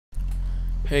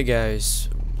Hey guys,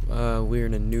 we're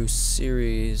in a new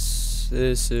series.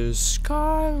 This is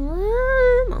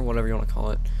Skyrim, or whatever you want to call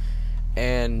it.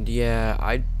 And yeah,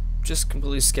 I just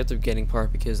completely skipped the beginning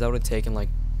part because that would have taken like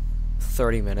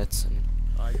 30 minutes. And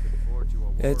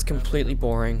it's completely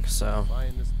boring, so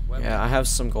yeah, I have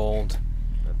some gold.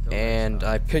 And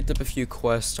I picked up a few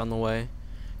quests on the way.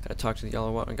 Gotta talk to the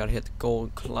yellow one, gotta hit the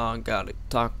gold claw, gotta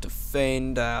talk to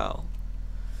Faendal.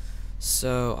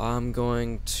 So I'm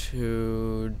going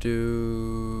to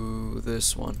do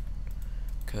this one,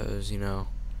 cause you know,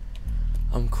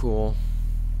 I'm cool.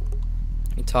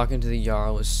 And talking to the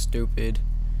Jarl is stupid.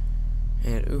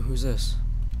 And ooh, who's this?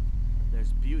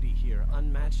 There's beauty here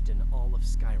unmatched in all of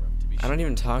Skyrim, to be sure. I don't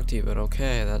even talk to you, but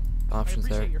okay, that option's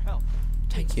there. Your help.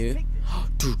 Thank you.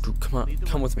 Dude, come on,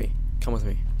 come with me. Come with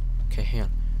me. Okay, hang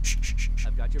on. Shh, shh, shh, shh.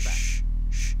 I've got your back. Shh,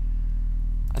 shh.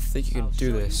 I think you can I'll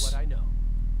do show this. You what I know.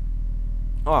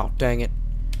 Oh, dang it.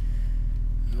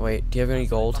 Wait, do you have any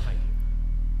gold?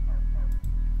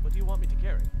 What do you want me to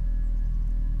carry?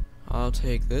 I'll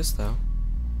take this, though.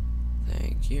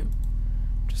 Thank you.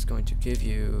 Just going to give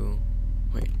you...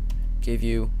 Wait. Give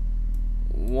you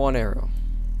one arrow.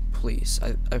 Please.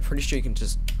 I'm pretty sure you can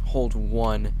just hold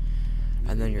one,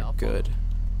 and then you're good.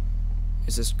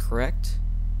 Is this correct?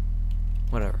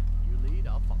 Whatever. You lead,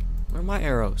 I'll follow. Where are my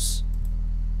arrows?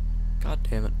 God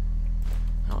damn it.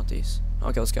 I want these.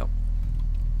 Okay, let's go.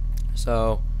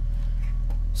 So,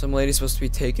 some lady's supposed to be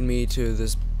taking me to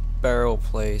this BARROW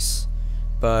place,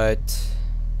 but...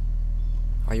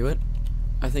 Are you it?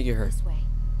 I think you're her. This way.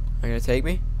 Are you gonna take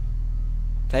me?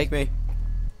 Take me.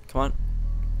 Come on.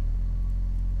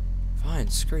 Fine,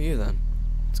 screw you then.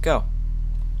 Let's go.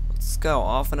 Let's go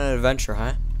off on an adventure,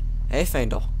 huh? Hey,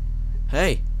 Faendal.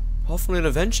 Hey, off on an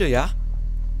adventure, yeah?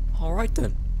 Alright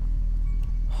then.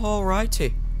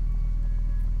 Alrighty.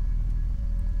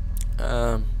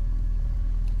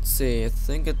 Let's see, I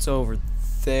think it's over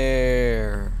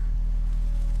there.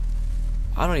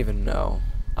 I don't even know.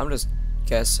 I'm just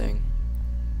guessing.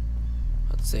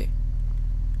 Let's see.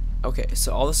 Okay,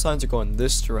 so all the signs are going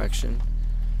this direction,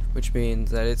 which means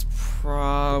that it's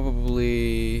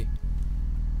probably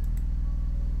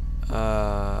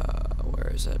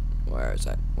where is it? Where is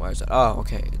it? Where is it? Oh,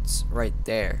 okay, it's right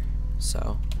there.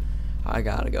 So I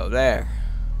gotta go there.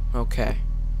 Okay.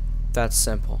 That's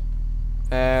simple.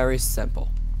 Very simple.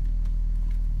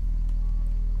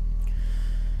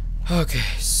 Okay,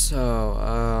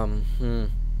 so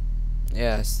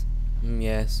yes.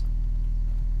 Yes.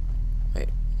 Wait.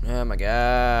 Oh my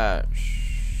gosh.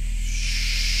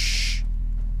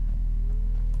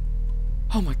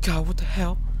 Oh my god, what the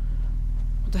hell?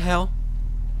 What the hell?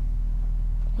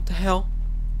 What the hell?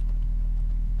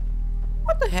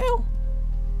 What the hell?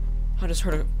 I just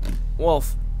heard a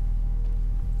wolf.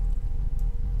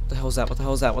 What the hell is that? What the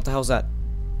hell is that? What the hell is that?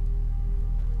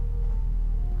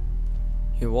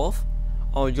 You a wolf?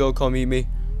 Oh, you gonna come eat me?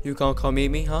 You gonna come eat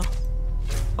me, huh?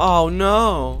 Oh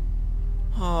no!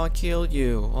 Oh, I killed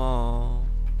you. Oh.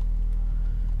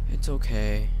 It's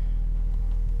okay.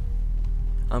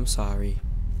 I'm sorry.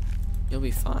 You'll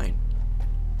be fine.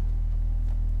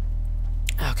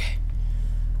 Okay.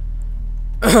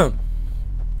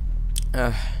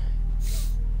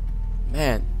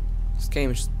 Man, this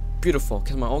game is beautiful.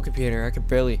 Because my old computer, I could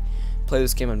barely play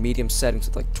this game on medium settings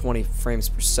with like 20 frames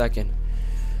per second.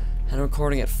 And I'm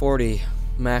recording at 40,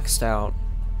 maxed out.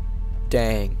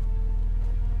 Dang.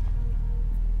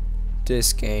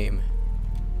 This game.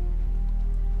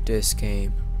 This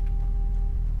game.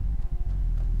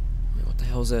 Wait, what the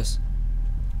hell is this?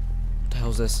 What the hell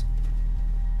is this?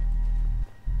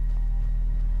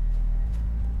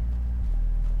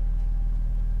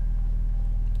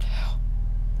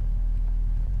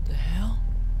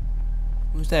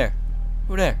 Who's there?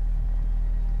 Who there?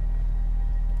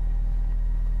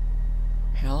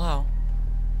 Hello?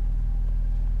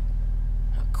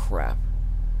 Oh, crap.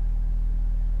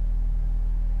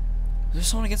 Is there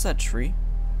someone against that tree?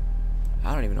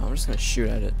 I don't even know. I'm just gonna shoot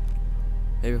at it.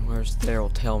 Maybe whoever's there will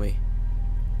tell me.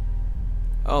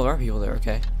 Oh, there are people there.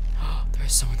 Okay.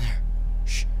 There's someone there.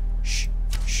 Shh. Shh.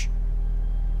 Shh.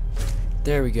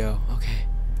 There we go. Okay.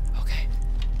 Okay.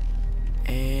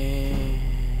 And...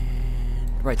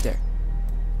 right there.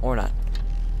 Or not.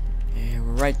 And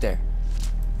we're right there.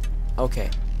 Okay.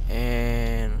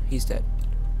 And he's dead.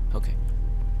 Okay.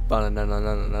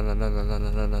 Batman.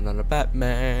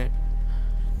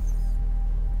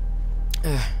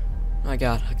 My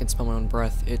god, I can smell my own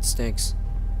breath. It stinks.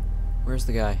 Where's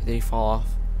the guy? Did he fall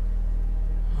off?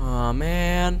 Aw,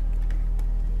 man.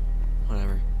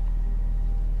 Whatever.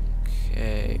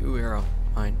 Okay. Ooh, arrow.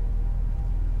 Mine.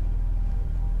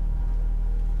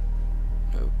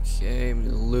 Nope. Okay, I'm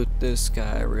gonna loot this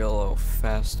guy real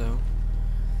fasto.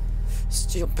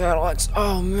 Steel battle axe.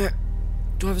 Oh man,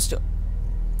 do I have a steel?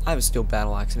 I have a steel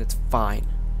battle axe and it's fine.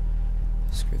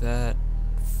 Screw that.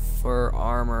 Fur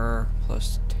armor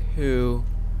 +2.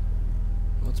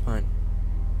 What's mine?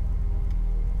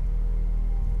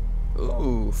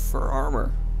 Ooh, fur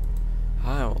armor.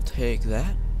 I will take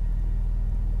that.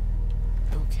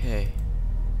 Okay.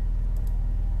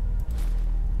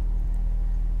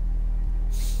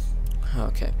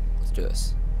 Okay, let's do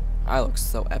this. I look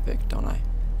so epic, don't I?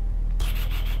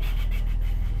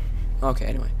 Okay,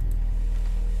 anyway.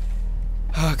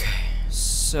 Okay,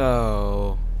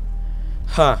 so...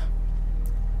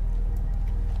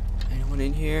 Anyone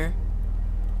in here?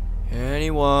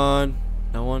 Anyone?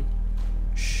 No one?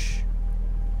 Shh.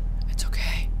 It's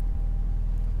okay.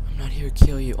 I'm not here to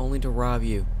kill you, only to rob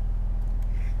you.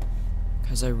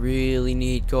 Because I really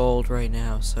need gold right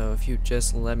now, so if you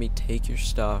just let me take your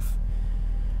stuff,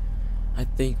 I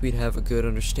think we'd have a good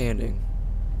understanding.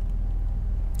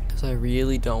 Because I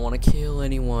really don't want to kill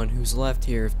anyone who's left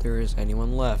here, if there is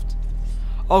anyone left.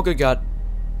 Oh, good God.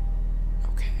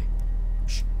 Okay.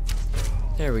 Shh.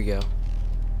 There we go.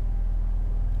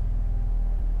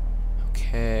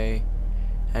 Okay.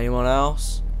 Anyone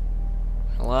else?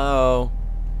 Hello?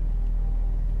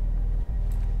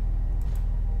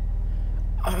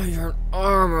 Iron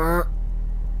armor.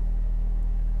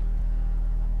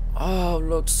 Oh, it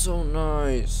looks so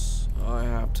nice. I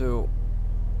have to.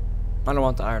 I don't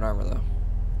want the iron armor though.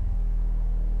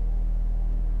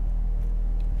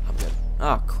 I'm good.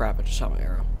 Oh crap, I just shot my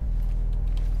arrow.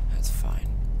 That's fine.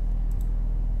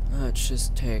 Let's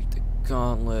just take the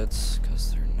gauntlets,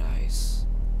 because they're nice.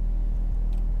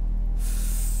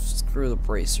 Screw the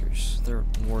bracers. They're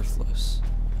worthless.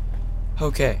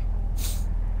 Okay.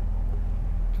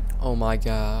 Oh my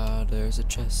God, there's a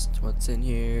chest. What's in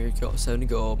here? 70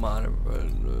 gold,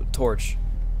 torch.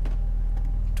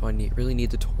 Do I really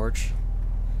need the torch?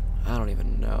 I don't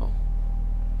even know.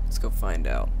 Let's go find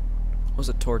out. What does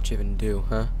a torch even do,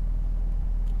 huh?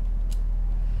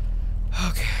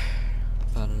 Okay.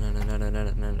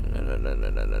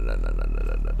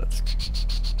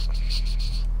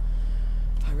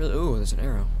 Ooh, there's an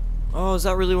arrow. Oh, is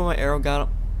that really where my arrow got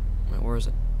him? Wait, where is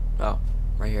it? Oh,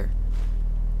 right here.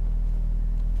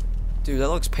 Dude, that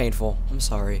looks painful. I'm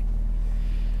sorry.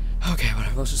 Okay,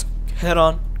 whatever. Let's just head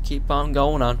on. Keep on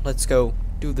going on. Let's go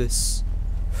do this.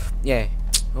 Yeah.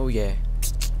 Oh, yeah.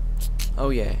 Oh,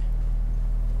 yeah.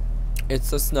 It's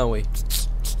so snowy.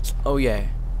 Oh, yeah.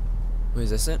 Wait, is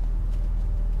this it?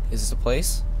 Is this a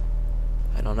place?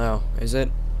 I don't know. Is it?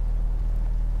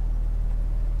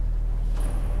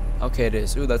 Okay, it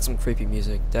is. Ooh, that's some creepy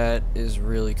music. That is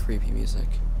really creepy music.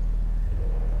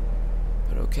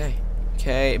 But okay.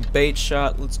 Okay, bait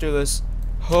shot. Let's do this.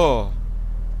 Oh.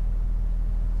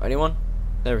 Anyone?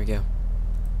 There we go.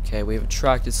 Okay, we've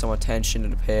attracted some attention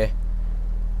to pay.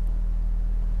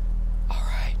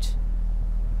 Alright.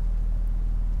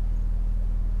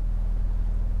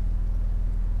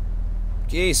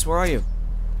 Geese, where are you?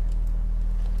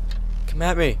 Come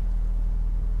at me.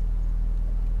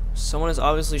 Someone is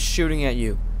obviously shooting at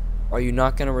you. Are you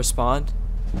not gonna respond?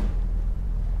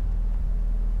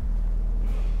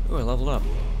 Ooh, I leveled up.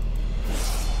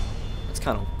 That's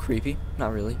kind of creepy.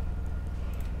 Not really.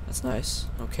 That's nice.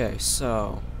 Okay,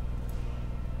 so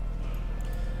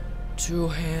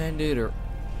two-handed or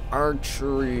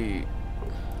archery.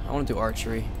 I want to do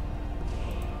archery.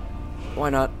 Why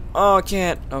not? Oh, I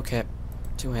can't. Okay,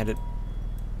 two-handed.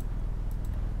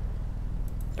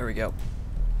 There we go.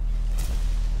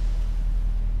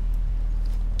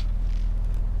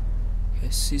 Okay, I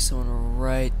see someone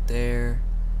right there.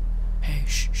 Hey,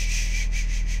 shh, shh, shh,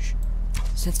 shh, shh, shh.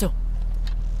 Stand still.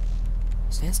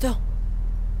 Stand still.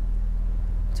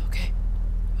 It's okay.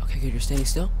 Okay, good, you're standing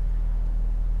still.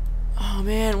 Oh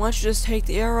man, why don't you just take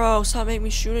the arrow? Stop making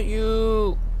me shoot at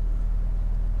you.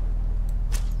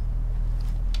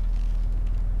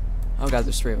 Oh god,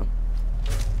 there's 3 of them.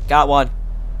 Got one.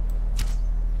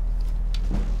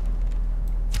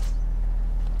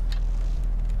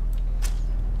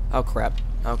 Oh crap.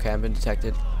 Okay, I've been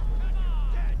detected.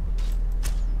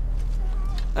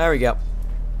 There we go.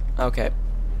 Okay.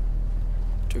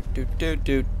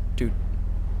 Doot.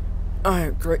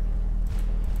 Alright, great.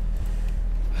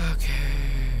 Okay.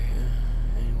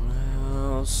 Anyone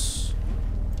else?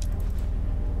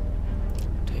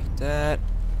 Take that.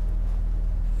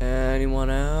 Anyone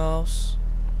else?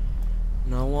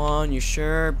 No one? You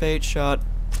sure? Bait shot.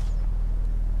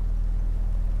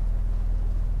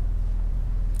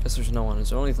 Guess there's no one.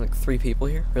 Is there only like 3 people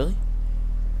here? Really?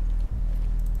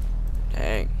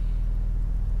 Dang.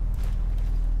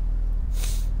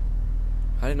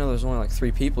 I didn't know there's only like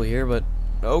 3 people here, but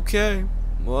okay.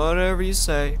 Whatever you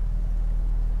say.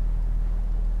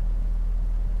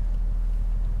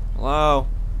 Hello?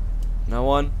 No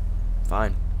one?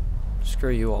 Fine.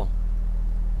 Screw you all.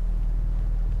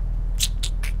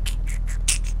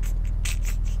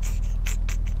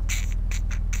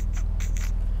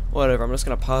 Whatever, I'm just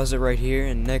gonna pause it right here,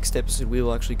 and next episode we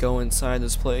will actually go inside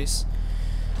this place.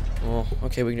 Well,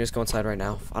 okay, we can just go inside right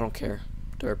now. I don't care.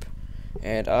 Derp.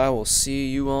 And I will see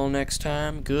you all next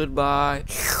time. Goodbye.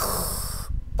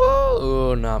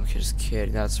 Oh, no, I'm just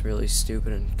kidding. That's really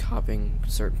stupid and copying a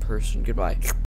certain person. Goodbye.